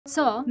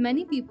Sir,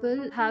 many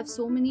people have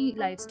so many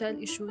lifestyle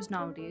issues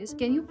nowadays.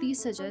 Can you please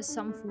suggest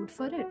some food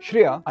for it?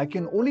 Shreya, I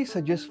can only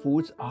suggest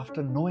foods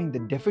after knowing the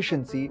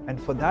deficiency, and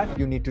for that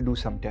you need to do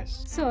some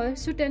tests. Sir,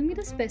 so tell me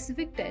the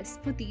specific tests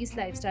for these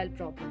lifestyle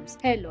problems.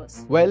 Hair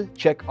loss. Well,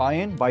 check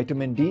iron,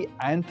 vitamin D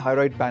and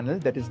thyroid panel,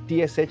 that is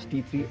TSH,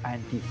 T3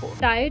 and T4.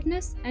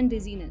 Tiredness and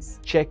dizziness.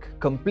 Check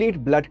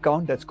complete blood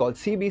count, that's called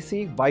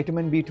CBC,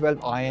 vitamin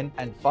B12, iron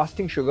and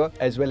fasting sugar,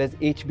 as well as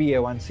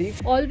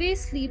HbA1c. Always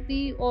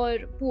sleepy or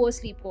poor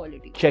sleep quality.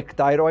 Check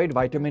thyroid,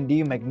 vitamin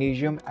D,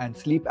 magnesium and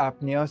sleep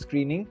apnea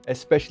screening,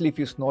 especially if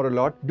you snore a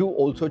lot. Do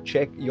also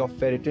check your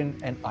ferritin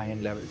and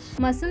iron levels.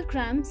 Muscle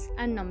cramps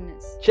and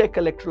numbness. Check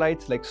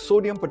electrolytes like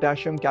sodium,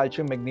 potassium,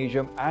 calcium,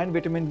 magnesium and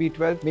vitamin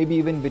B12, maybe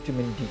even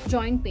vitamin D.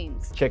 Joint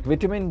pains. Check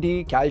vitamin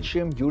D,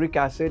 calcium, uric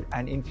acid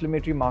and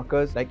inflammatory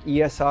markers like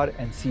ESR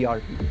and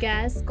CRP.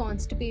 Gas,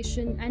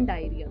 constipation and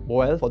diarrhea.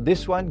 Well, for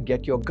this one,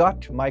 get your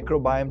gut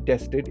microbiome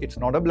tested. It's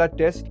not a blood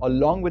test,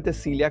 along with a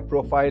celiac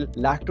profile,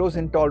 lactose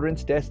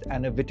intolerance test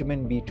and a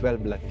vitamin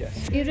B12 blood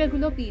test.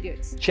 Irregular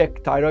periods.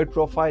 Check thyroid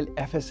profile,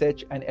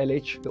 FSH and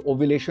LH, the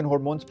ovulation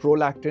hormones,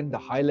 prolactin. The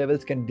high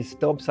levels can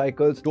disturb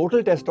cycles.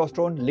 Total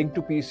testosterone linked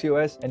to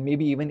PCOS and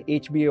maybe even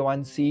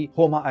HbA1c,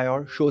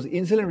 HOMA-IR shows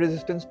insulin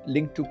resistance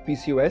linked to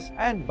PCOS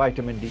and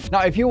vitamin D.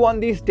 Now, if you want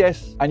these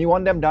tests and you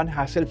want them done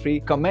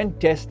hassle-free, comment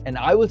test and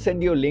I will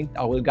send you a link.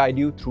 I will guide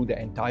you through the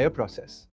entire process.